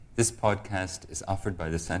This podcast is offered by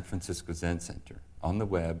the San Francisco Zen Center on the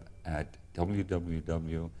web at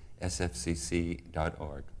www.sfcc.org.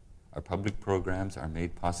 Our public programs are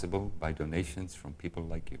made possible by donations from people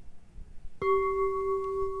like you.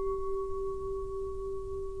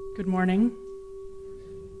 Good morning.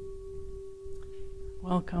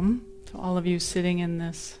 Welcome to all of you sitting in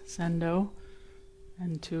this Zendo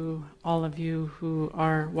and to all of you who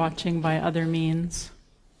are watching by other means.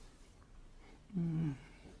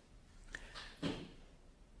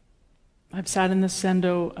 I've sat in this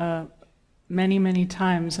Zendo many, many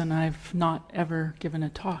times, and I've not ever given a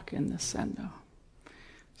talk in this Zendo.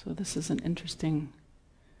 So this is an interesting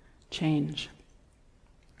change.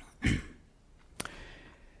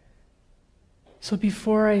 So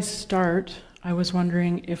before I start, I was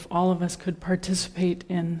wondering if all of us could participate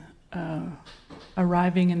in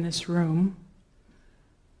arriving in this room,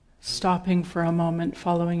 stopping for a moment,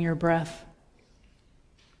 following your breath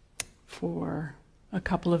for a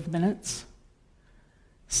couple of minutes,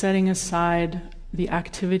 setting aside the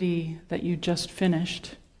activity that you just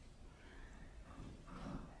finished,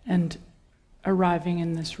 and arriving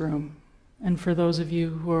in this room. And for those of you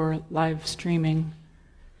who are live streaming,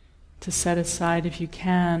 to set aside, if you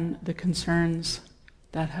can, the concerns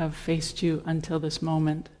that have faced you until this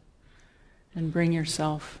moment, and bring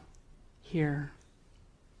yourself here.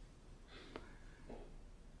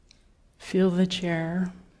 Feel the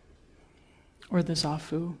chair or the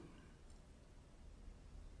zafu.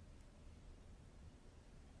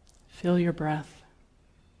 Feel your breath.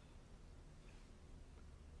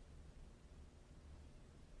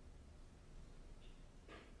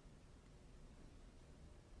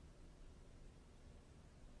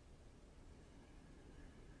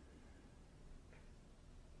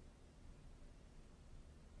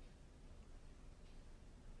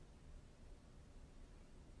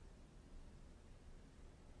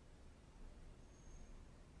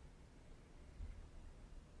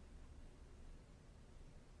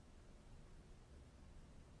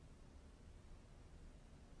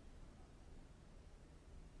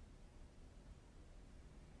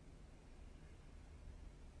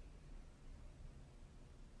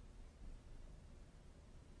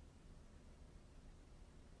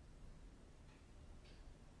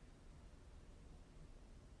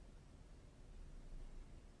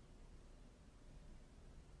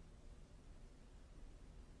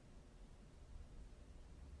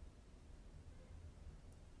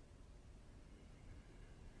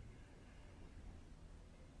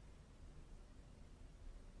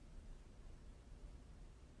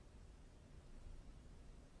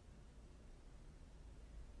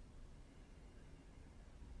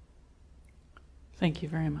 Thank you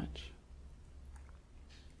very much.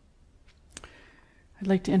 I'd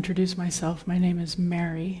like to introduce myself. My name is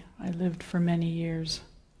Mary. I lived for many years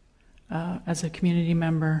as a community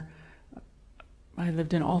member. I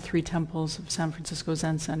lived in all three temples of San Francisco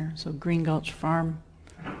Zen Center, so Green Gulch Farm,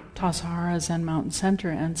 Tassajara Zen Mountain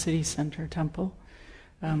Center, and City Center Temple.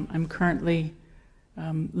 I'm currently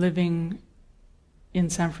living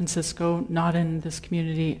in San Francisco, not in this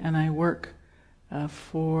community, and I work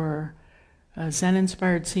for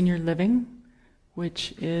Zen-inspired senior living,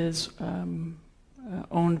 which is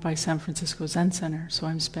owned by San Francisco Zen Center. So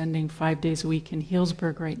I'm spending 5 days a week in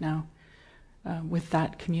Healdsburg right now with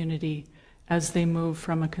that community as they move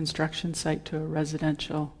from a construction site to a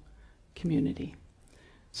residential community.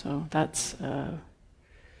 So that's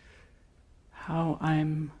how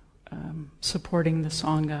I'm supporting the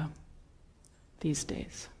Sangha these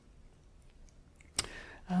days.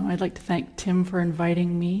 I'd like to thank Tim for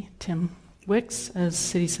inviting me, Tim Wicks, as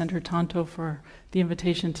City Center Tonto, for the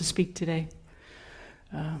invitation to speak today.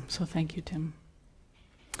 So thank you, Tim.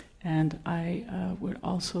 And I would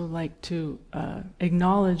also like to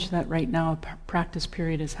acknowledge that right now a practice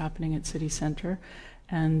period is happening at City Center,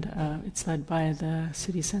 and it's led by the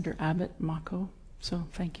City Center Abbot, Mako. So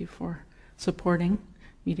thank you for supporting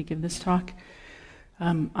me to give this talk.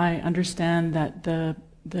 I understand that the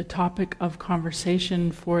topic of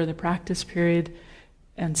conversation for the practice period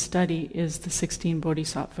and study is the 16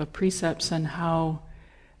 Bodhisattva precepts and how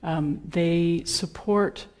they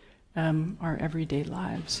support our everyday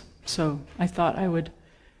lives. So I thought I would,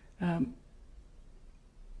 I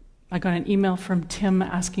got an email from Tim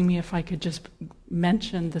asking me if I could just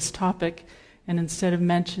mention this topic, and instead of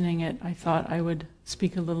mentioning it, I thought I would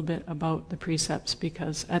speak a little bit about the precepts,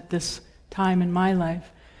 because at this time in my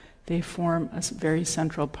life, they form a very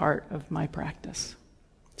central part of my practice.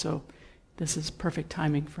 So this is perfect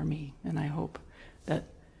timing for me, and I hope that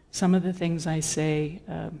some of the things I say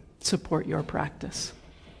support your practice.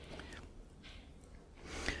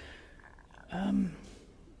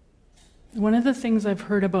 One of the things I've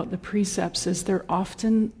heard about the precepts is they're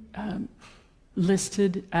often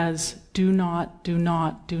listed as do not, do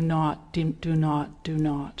not, do not, do not, do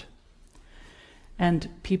not. And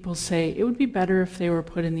people say it would be better if they were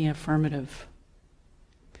put in the affirmative,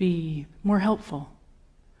 be more helpful.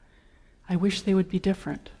 I wish they would be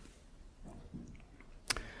different.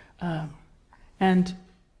 And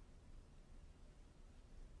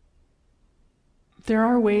there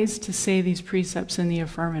are ways to say these precepts in the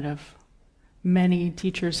affirmative. Many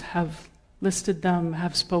teachers have listed them,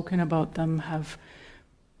 have spoken about them, have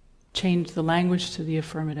changed the language to the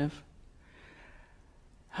affirmative.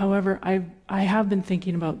 However, I have been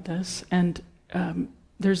thinking about this, and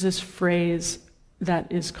there's this phrase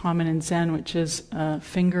that is common in Zen, which is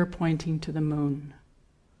finger pointing to the moon.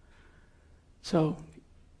 So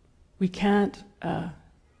we can't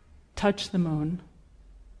touch the moon.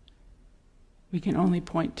 We can only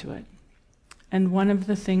point to it. And one of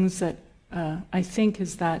the things that I think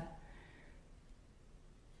is that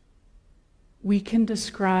we can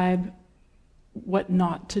describe what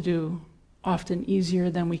not to do often easier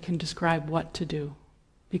than we can describe what to do,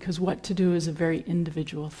 because what to do is a very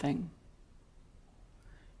individual thing.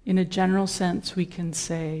 In a general sense, we can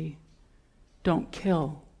say, don't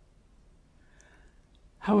kill.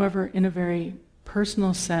 However, in a very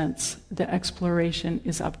personal sense, the exploration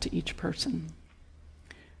is up to each person.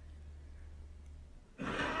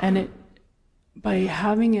 And by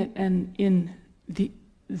having it and in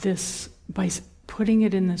this, by putting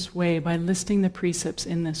it in this way, by listing the precepts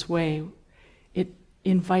in this way, it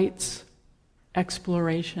invites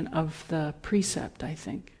exploration of the precept, I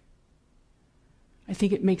think. I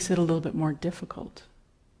think it makes it a little bit more difficult.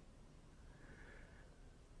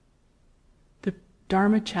 The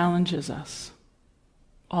Dharma challenges us,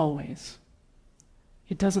 always.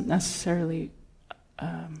 It doesn't necessarily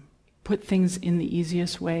put things in the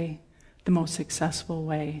easiest way, the most successful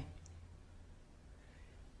way.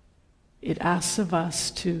 It asks of us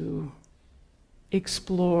to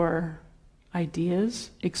explore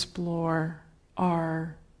ideas, explore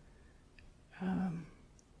our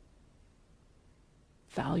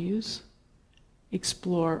values,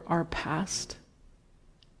 explore our past,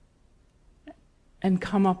 and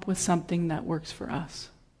come up with something that works for us.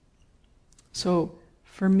 So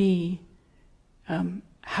for me,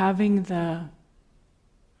 having the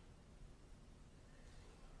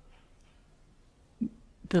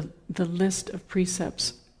list of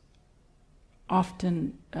precepts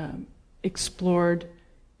often explored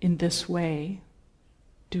in this way,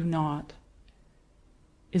 do not,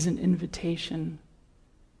 is an invitation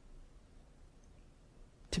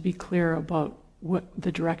to be clear about what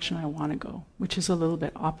the direction I want to go, which is a little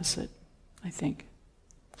bit opposite, I think.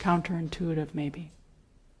 Counterintuitive, maybe.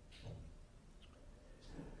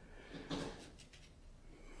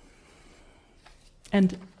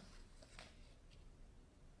 And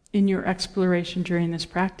in your exploration during this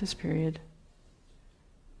practice period,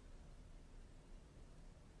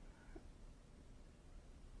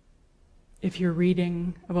 if you're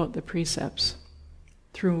reading about the precepts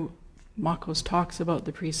through Mako's talks about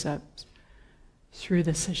the precepts, through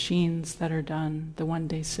the sesshins that are done, the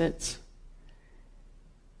one-day sits,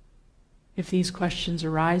 if these questions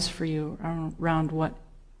arise for you around what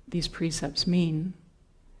these precepts mean,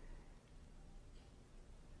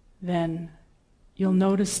 then you'll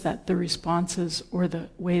notice that the responses or the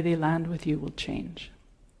way they land with you will change.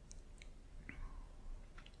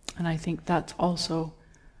 And I think that's also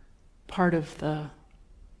part of the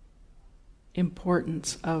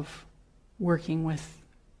importance of working with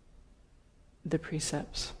the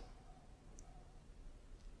precepts.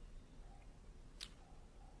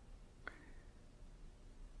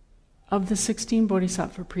 Of the 16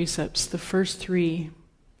 Bodhisattva precepts, the first 3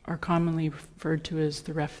 are commonly referred to as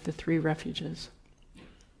the 3 refuges.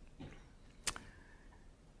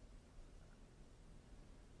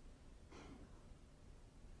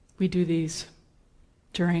 We do these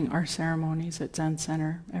during our ceremonies at Zen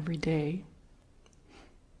Center every day,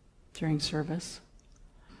 during service.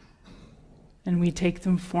 And we take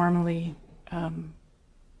them formally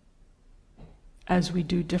as we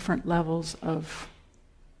do different levels of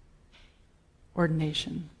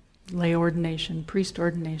ordination, lay ordination, priest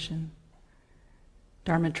ordination,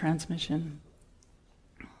 dharma transmission.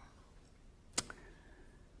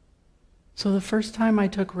 So the first time I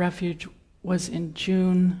took refuge was in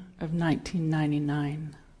June of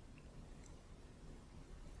 1999.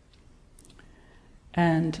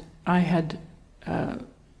 And I had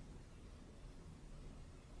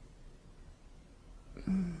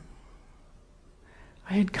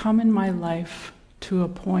come in my life to a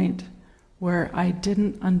point where I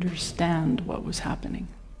didn't understand what was happening.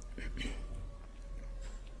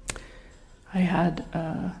 I had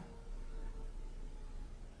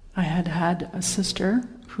had a sister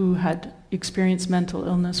who had experienced mental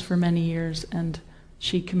illness for many years, and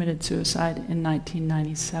she committed suicide in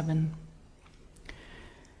 1997.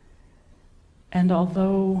 And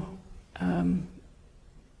although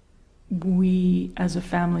we as a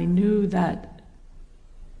family knew that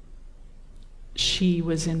she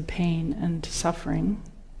was in pain and suffering,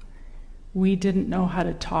 we didn't know how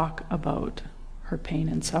to talk about her pain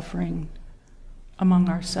and suffering among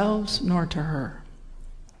ourselves nor to her.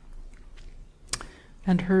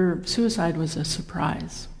 And her suicide was a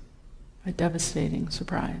surprise, a devastating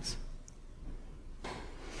surprise.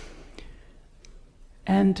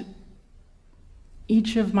 And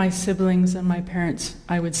each of my siblings and my parents,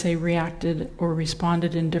 I would say, reacted or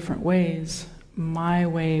responded in different ways. My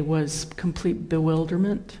way was complete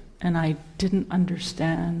bewilderment, and I didn't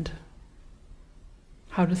understand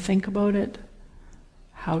how to think about it,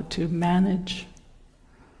 how to manage,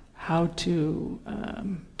 how to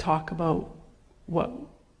talk about what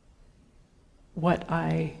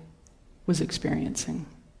I was experiencing.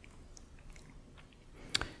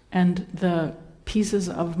 And the pieces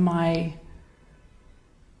of my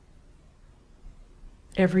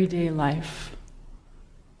everyday life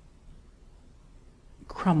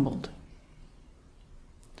crumbled.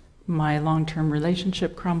 My long-term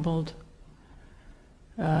relationship crumbled.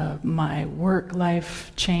 My work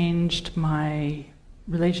life changed. My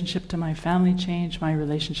relationship to my family changed. My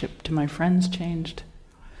relationship to my friends changed.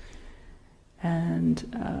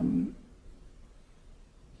 And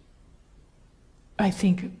I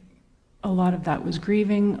think a lot of that was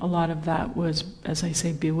grieving. A lot of that was, as I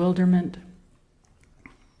say, bewilderment.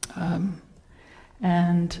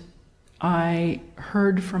 And I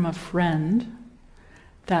heard from a friend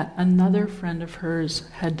that another friend of hers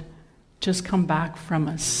had just come back from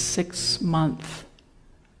a 6-month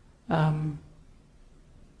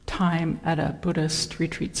time at a Buddhist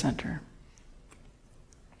retreat center.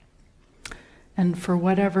 And for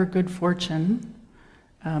whatever good fortune,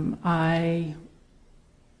 I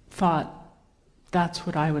thought that's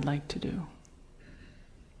what I would like to do.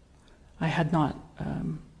 I had not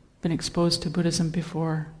been exposed to Buddhism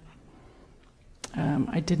before.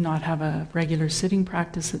 I did not have a regular sitting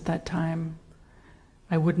practice at that time.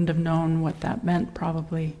 I wouldn't have known what that meant,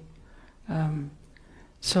 probably.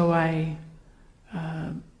 So I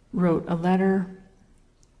wrote a letter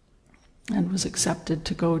and was accepted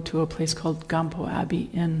to go to a place called Gampo Abbey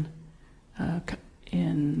in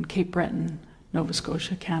Cape Breton, Nova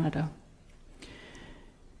Scotia, Canada.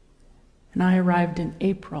 And I arrived in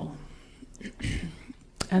April.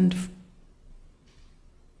 And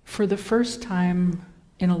for the first time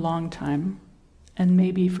in a long time, and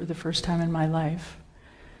maybe for the first time in my life,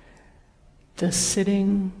 the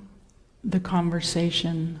sitting, the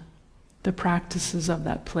conversation, the practices of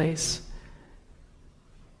that place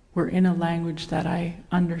were in a language that I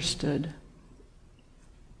understood.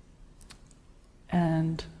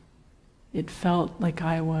 And it felt like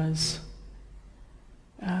I was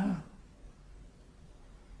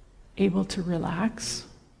able to relax,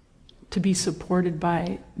 to be supported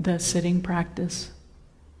by the sitting practice,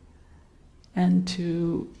 and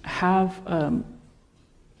to have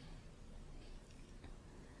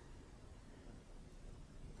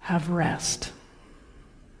rest,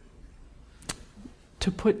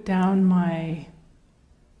 to put down my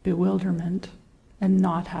bewilderment and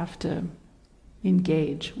not have to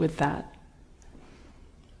engage with that.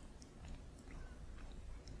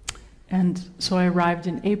 And so I arrived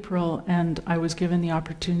in April, and I was given the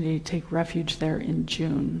opportunity to take refuge there in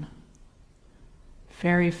June.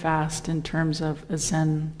 Very fast in terms of a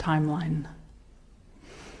Zen timeline.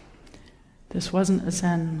 This wasn't a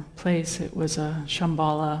Zen place, it was a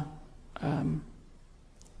Shambhala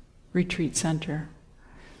retreat center.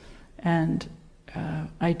 And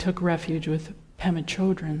I took refuge with Pema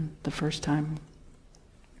Chodron the first time.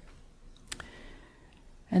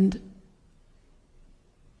 And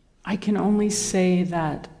I can only say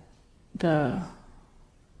that the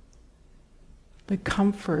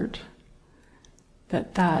comfort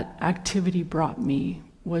that that activity brought me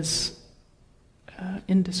was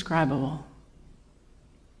indescribable.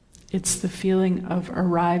 It's the feeling of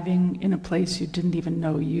arriving in a place you didn't even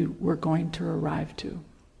know you were going to arrive to.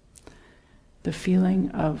 The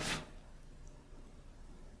feeling of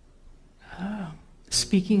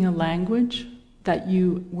speaking a language that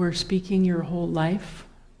you were speaking your whole life,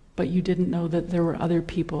 but you didn't know that there were other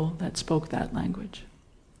people that spoke that language.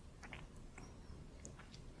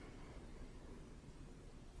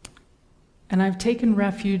 And I've taken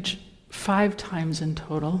refuge 5 times in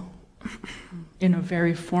total, in a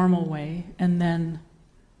very formal way, and then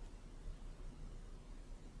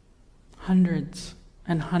hundreds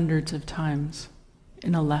and hundreds of times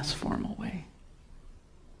in a less formal way.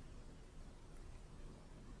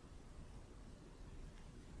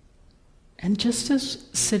 And just as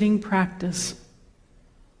sitting practice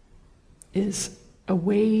is a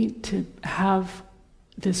way to have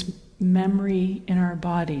this memory in our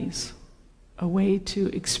bodies, a way to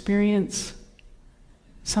experience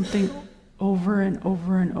something over and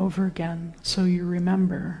over and over again so you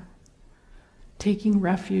remember, taking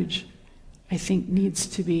refuge, I think, needs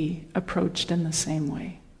to be approached in the same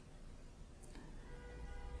way.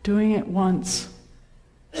 Doing it once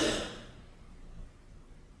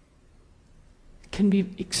can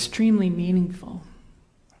be extremely meaningful,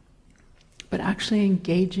 but actually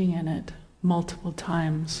engaging in it multiple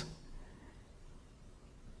times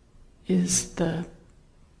is the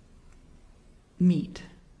meat.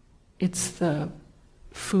 It's the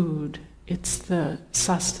food. It's the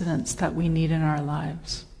sustenance that we need in our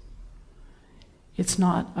lives. It's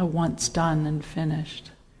not a once done and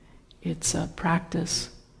finished. It's a practice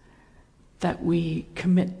that we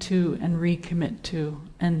commit to and recommit to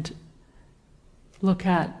and look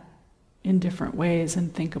at in different ways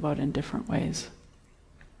and think about in different ways.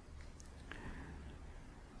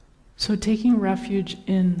 So taking refuge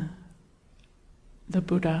in the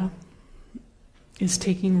Buddha is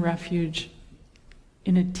taking refuge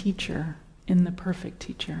in a teacher, in the perfect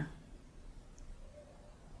teacher.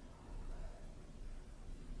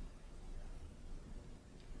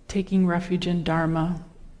 Taking refuge in Dharma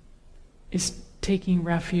is taking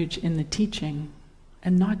refuge in the teaching,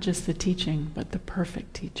 and not just the teaching, but the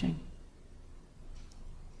perfect teaching.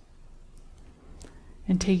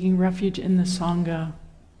 And taking refuge in the Sangha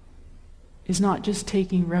is not just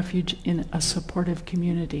taking refuge in a supportive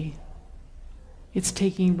community, it's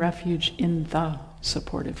taking refuge in the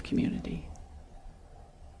supportive community.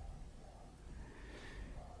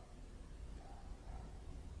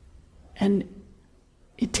 And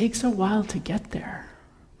it takes a while to get there.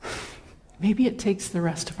 Maybe it takes the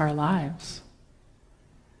rest of our lives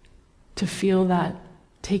to feel that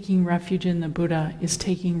taking refuge in the Buddha is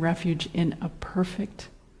taking refuge in a perfect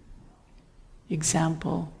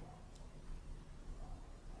example.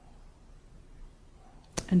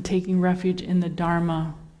 And taking refuge in the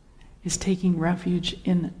Dharma is taking refuge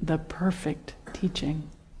in the perfect teaching.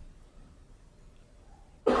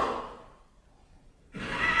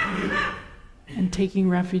 And taking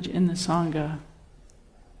refuge in the Sangha,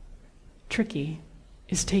 tricky,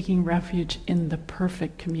 is taking refuge in the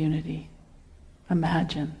perfect community.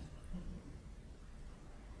 Imagine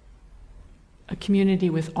a community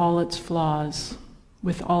with all its flaws,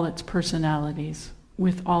 with all its personalities,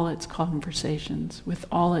 with all its conversations, with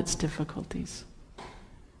all its difficulties.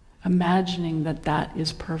 Imagining that that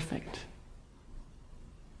is perfect.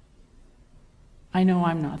 I know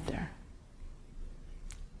I'm not there.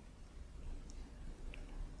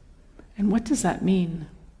 And what does that mean?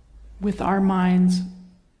 With our minds,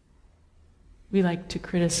 we like to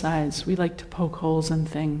criticize, we like to poke holes in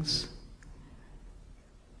things.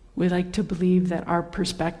 We like to believe that our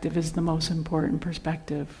perspective is the most important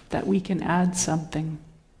perspective, that we can add something.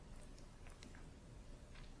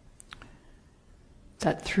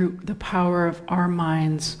 That through the power of our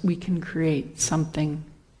minds, we can create something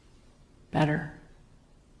better.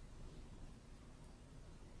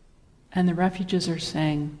 And the refuges are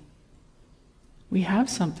saying, we have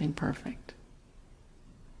something perfect.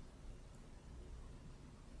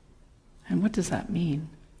 And what does that mean?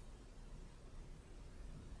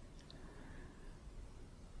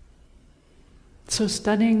 So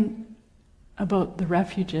studying about the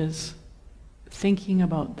refuges, thinking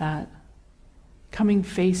about that, coming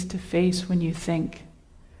face to face when you think,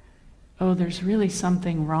 oh, there's really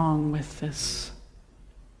something wrong with this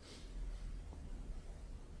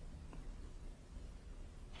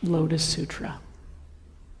Lotus Sutra.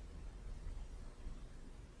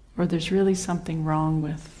 Or there's really something wrong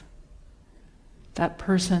with that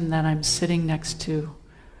person that I'm sitting next to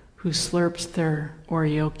who slurps their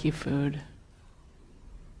oryoki food.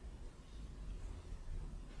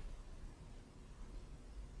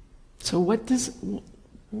 So what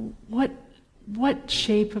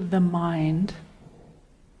shape of the mind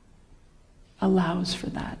allows for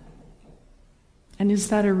that? And is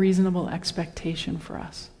that a reasonable expectation for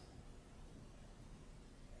us?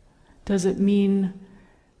 Does it mean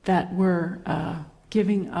that we're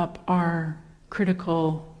giving up our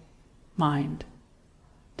critical mind?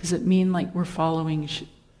 Does it mean like we're following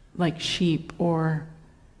like sheep, or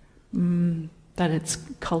that it's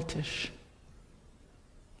cultish?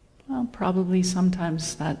 Well, probably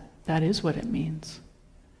sometimes that is what it means.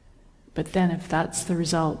 But then if that's the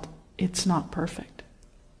result, it's not perfect.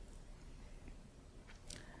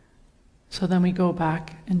 So then we go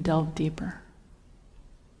back and delve deeper.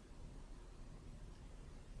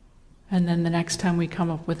 And then the next time we come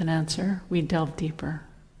up with an answer, we delve deeper.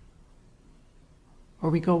 Or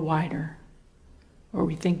we go wider. Or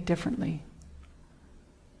we think differently.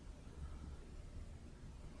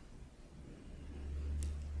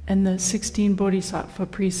 And the 16 Bodhisattva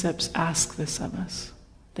precepts ask this of us.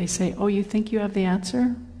 They say, oh, you think you have the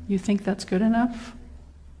answer? You think that's good enough?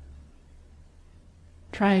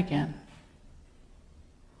 Try again.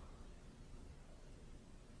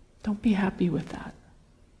 Don't be happy with that.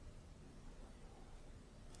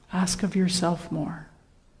 Ask of yourself more.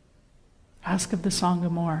 Ask of the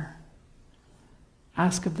Sangha more.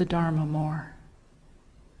 Ask of the Dharma more.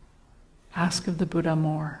 Ask of the Buddha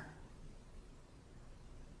more.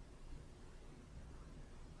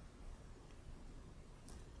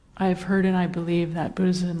 I have heard and I believe that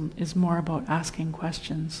Buddhism is more about asking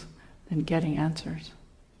questions than getting answers.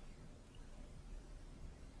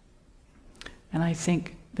 And I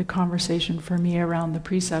think the conversation for me around the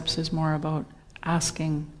precepts is more about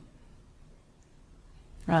asking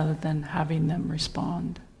rather than having them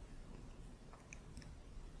respond.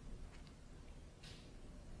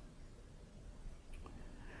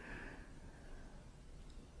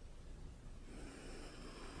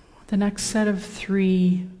 The next set of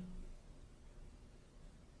 3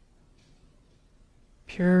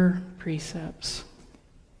 pure precepts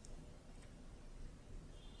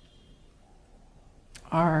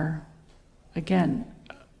are, again,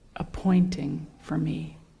 a pointing for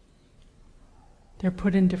me. They're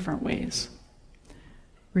put in different ways.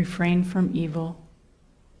 Refrain from evil.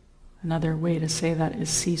 Another way to say that is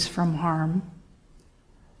cease from harm.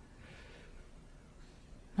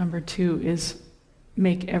 Number 2 is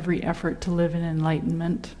make every effort to live in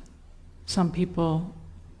enlightenment. Some people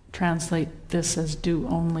translate this as do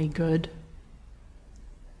only good.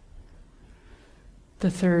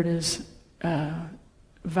 The third is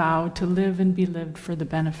vow to live and be lived for the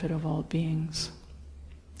benefit of all beings.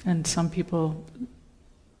 And some people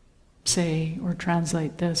say or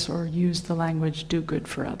translate this or use the language do good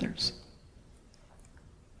for others.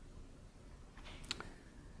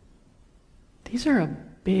 These are a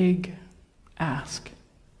big ask.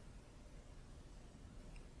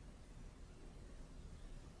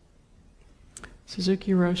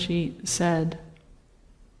 Suzuki Roshi said,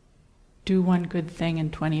 do one good thing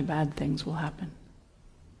and 20 bad things will happen.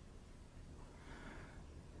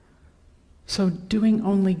 So doing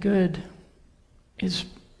only good is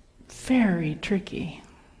very tricky.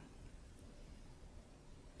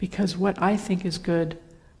 Because what I think is good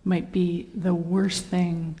might be the worst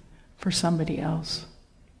thing for somebody else.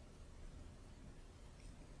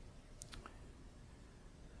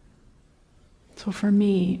 So for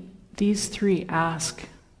me, these 3 ask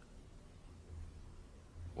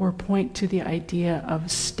or point to the idea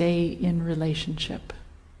of stay in relationship.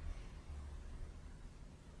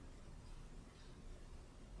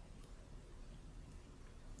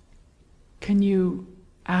 Can you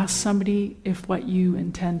ask somebody if what you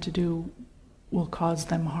intend to do will cause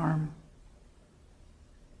them harm?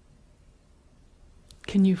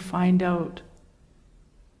 Can you find out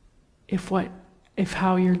if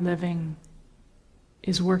how you're living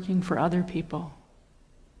is working for other people?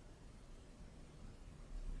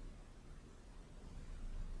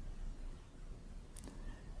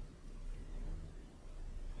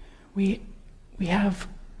 We have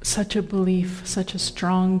such a belief, such a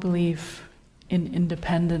strong belief in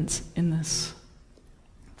independence in this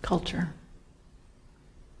culture.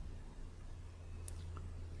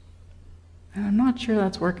 And I'm not sure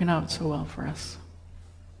that's working out so well for us.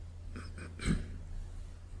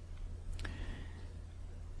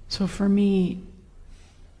 So for me,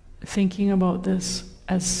 thinking about this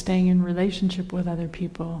as staying in relationship with other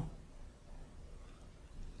people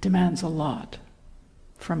demands a lot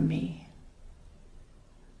from me.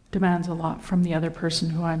 Demands a lot from the other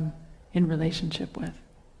person who I'm in relationship with.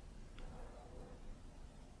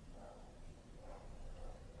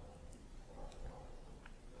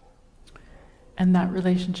 And that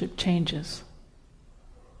relationship changes.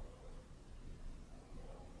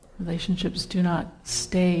 Relationships do not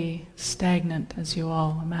stay stagnant, as you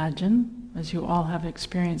all imagine, as you all have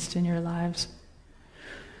experienced in your lives.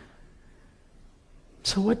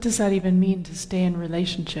 So what does that even mean to stay in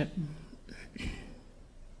relationship?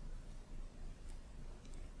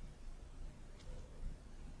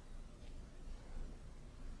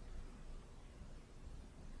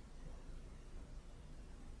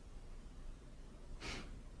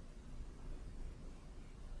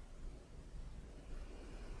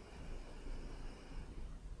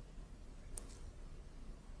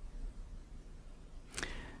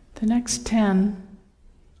 The next 10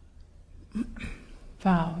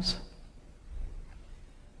 vows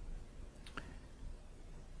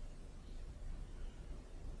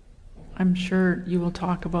I'm sure you will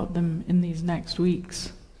talk about them in these next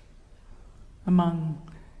weeks among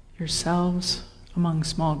yourselves, among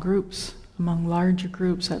small groups, among larger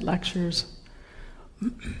groups at lectures.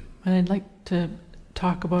 But I'd like to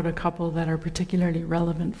talk about a couple that are particularly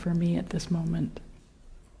relevant for me at this moment.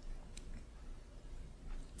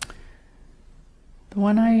 The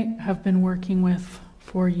one I have been working with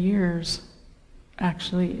for years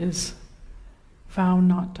actually is vow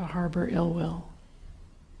not to harbor ill will.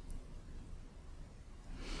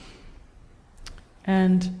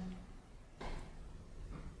 And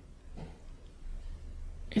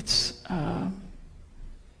it's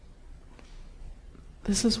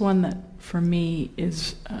this is one that for me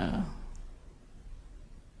is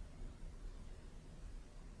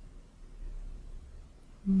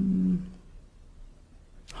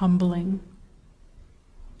humbling,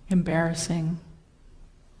 embarrassing,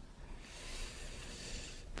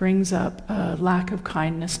 brings up a lack of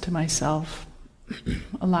kindness to myself,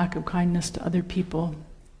 a lack of kindness to other people.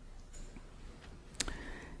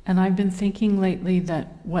 And I've been thinking lately that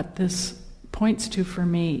what this points to for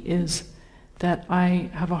me is that I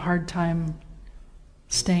have a hard time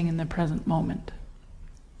staying in the present moment.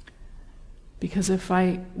 Because if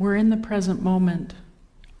I were in the present moment,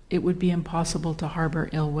 it would be impossible to harbor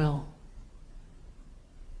ill will.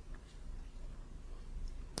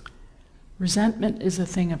 Resentment is a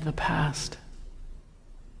thing of the past.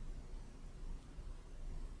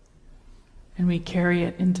 And we carry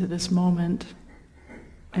it into this moment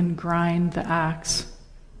and grind the axe.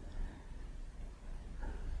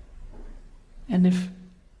 And if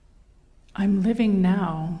I'm living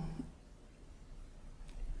now,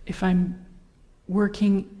 if I'm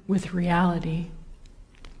working with reality,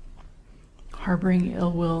 harboring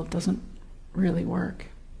ill will doesn't really work.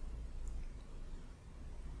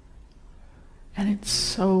 And it's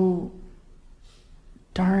so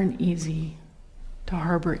darn easy to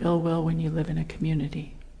harbor ill will when you live in a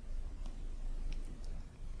community.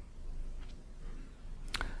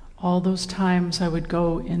 All those times I would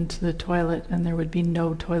go into the toilet and there would be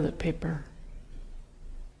no toilet paper.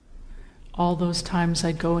 All those times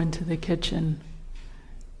I'd go into the kitchen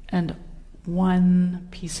and one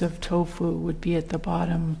piece of tofu would be at the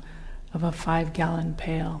bottom of a 5-gallon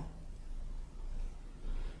pail.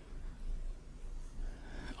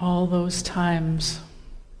 All those times.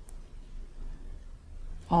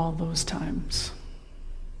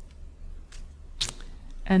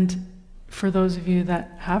 And for those of you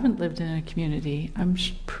that haven't lived in a community, I'm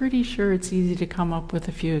pretty sure it's easy to come up with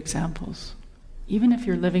a few examples, even if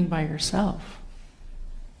you're living by yourself.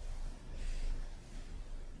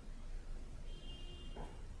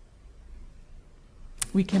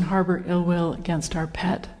 We can harbor ill will against our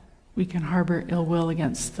pet. We can harbor ill will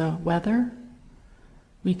against the weather.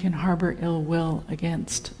 We can harbor ill will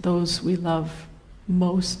against those we love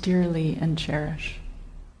most dearly and cherish.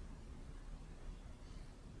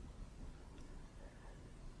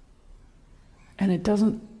 And it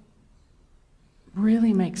doesn't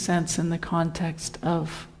really make sense in the context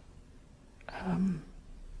of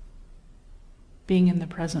being in the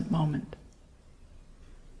present moment.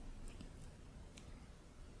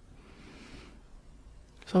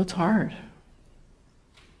 So it's hard.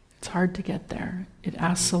 It's hard to get there. It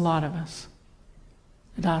asks a lot of us.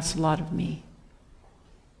 It asks a lot of me.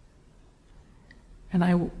 And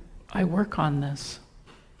I work on this.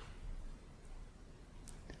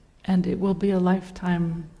 And it will be a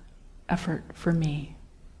lifetime effort for me.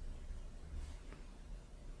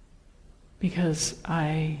 Because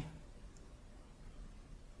I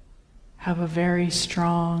have a very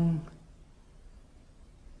strong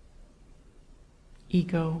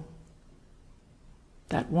ego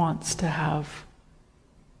that wants to have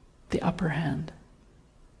the upper hand.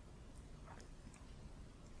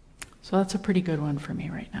 So that's a pretty good one for me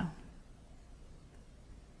right now.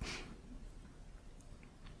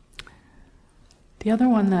 The other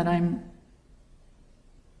one that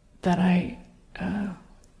I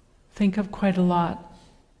think of quite a lot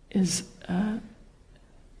is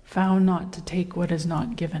vow not to take what is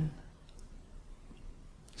not given.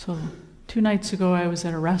 So 2 nights ago I was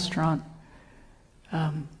at a restaurant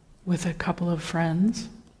with a couple of friends,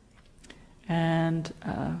 and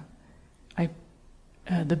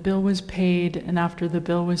the bill was paid, and after the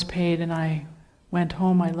bill was paid and I went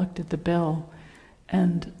home, I looked at the bill,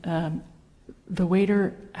 and the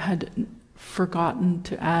waiter had forgotten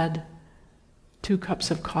to add 2 cups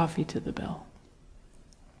of coffee to the bill.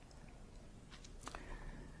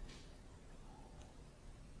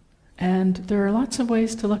 And there are lots of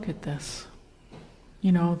ways to look at this.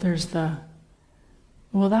 You know, there's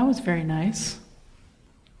well, that was very nice.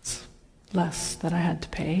 It's less that I had to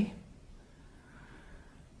pay.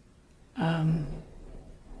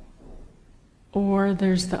 Or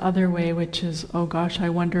there's the other way, which is, oh gosh, I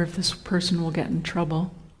wonder if this person will get in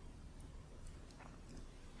trouble.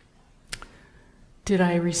 Did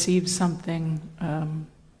I receive something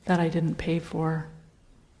that I didn't pay for?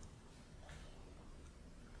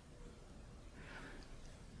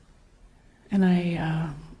 And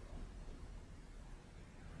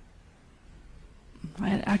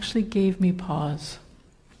it actually gave me pause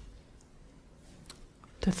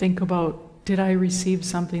to think about, did I receive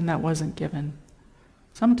something that wasn't given?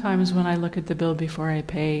 Sometimes when I look at the bill before I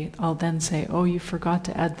pay, I'll then say, oh, you forgot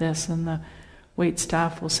to add this, and the wait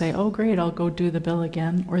staff will say, oh great, I'll go do the bill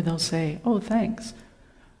again, or they'll say, oh thanks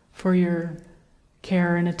for your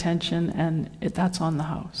care and attention, and that's on the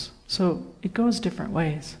house. So it goes different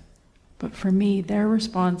ways. But for me, their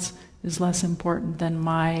response is less important than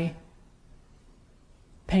my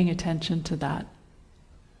paying attention to that.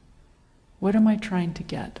 What am I trying to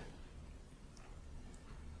get?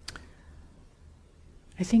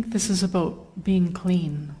 I think this is about being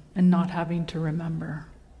clean and not having to remember.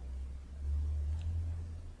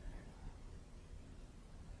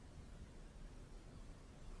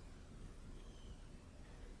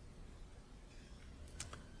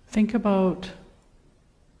 Think about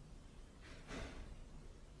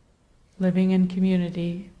living in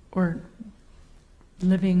community or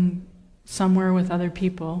living somewhere with other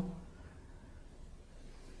people.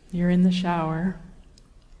 You're in the shower,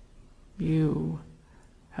 you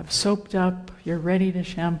have soaped up, you're ready to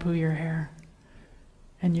shampoo your hair,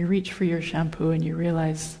 and you reach for your shampoo and you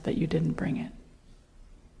realize that you didn't bring it.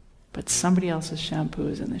 But somebody else's shampoo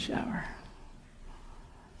is in the shower.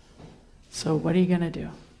 So what are you going to do?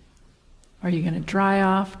 Are you going to dry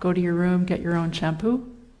off, go to your room, get your own shampoo?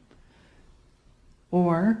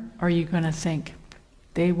 Or are you going to think,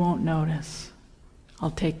 they won't notice.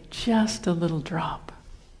 I'll take just a little drop.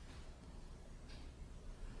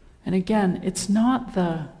 And again, it's not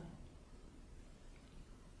the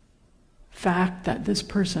fact that this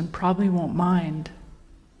person probably won't mind.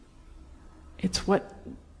 It's what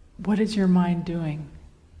is your mind doing?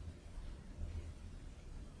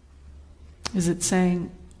 Is it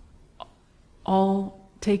saying, I'll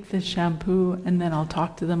take this shampoo and then I'll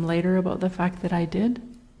talk to them later about the fact that I did?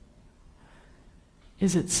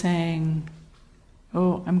 Is it saying,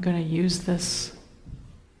 oh, I'm going to use this,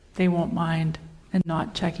 they won't mind, and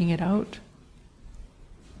not checking it out?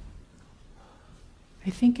 I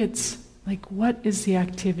think it's like, what is the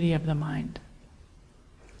activity of the mind?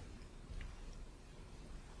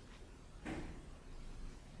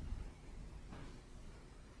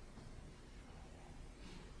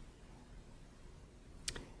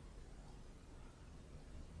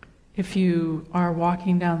 If you are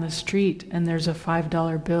walking down the street and there's a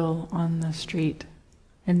 $5 bill on the street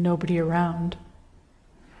and nobody around,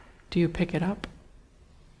 do you pick it up?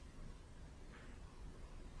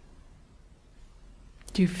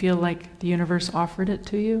 Do you feel like the universe offered it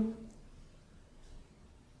to you?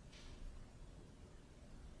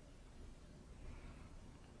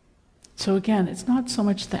 So again, it's not so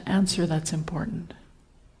much the answer that's important,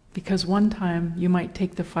 because one time you might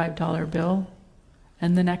take the $5 bill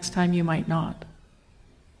and the next time you might not.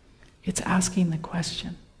 It's asking the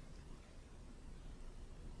question.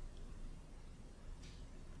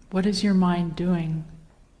 What is your mind doing?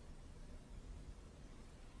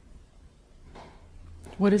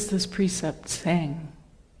 What is this precept saying?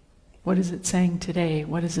 What is it saying today?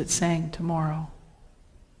 What is it saying tomorrow?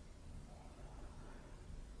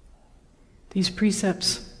 These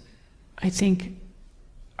precepts, I think,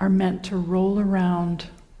 are meant to roll around,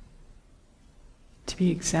 to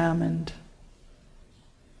be examined,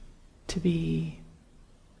 to be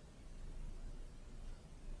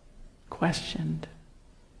questioned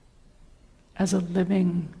as a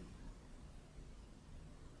living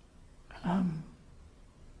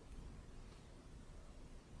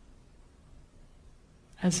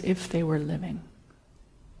as if they were living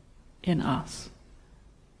in us.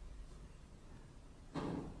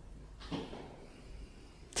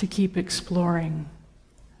 To keep exploring.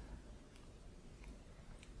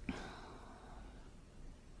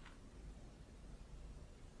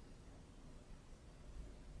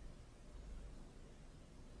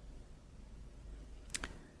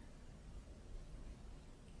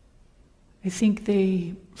 I think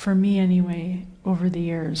they, for me anyway, over the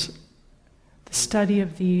years, the study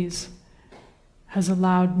of these has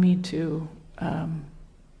allowed me to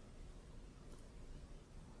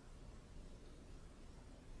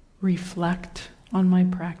reflect on my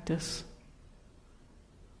practice,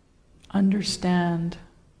 understand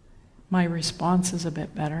my responses a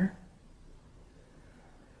bit better,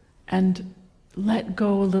 and let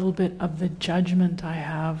go a little bit of the judgment I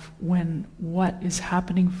have when what is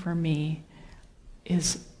happening for me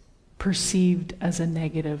is perceived as a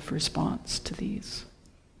negative response to these.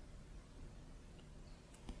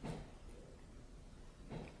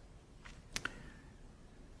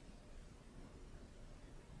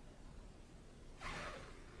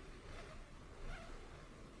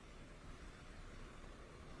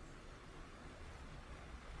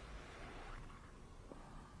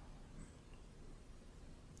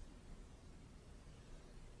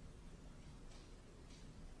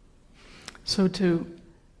 So to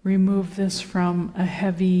remove this from a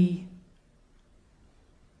heavy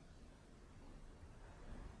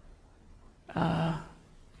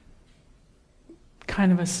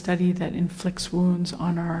kind of a study that inflicts wounds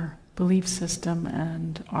on our belief system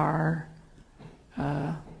and our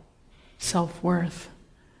self-worth,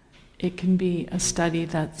 it can be a study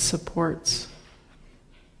that supports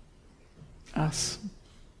us,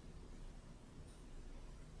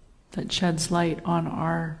 that sheds light on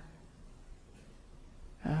our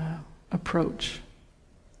approach,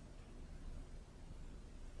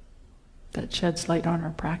 that sheds light on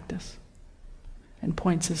our practice and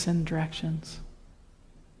points us in directions,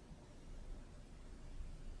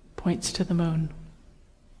 points to the moon.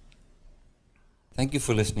 Thank you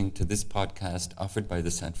for listening to this podcast offered by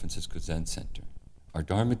the San Francisco Zen Center. Our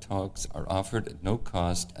Dharma talks are offered at no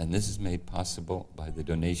cost, and this is made possible by the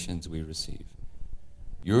donations we receive.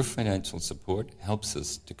 Your financial support helps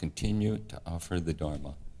us to continue to offer the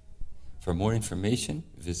Dharma. For more information,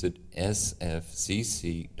 visit sfcc.org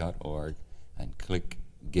and click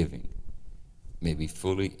Giving. May we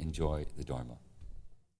fully enjoy the Dharma.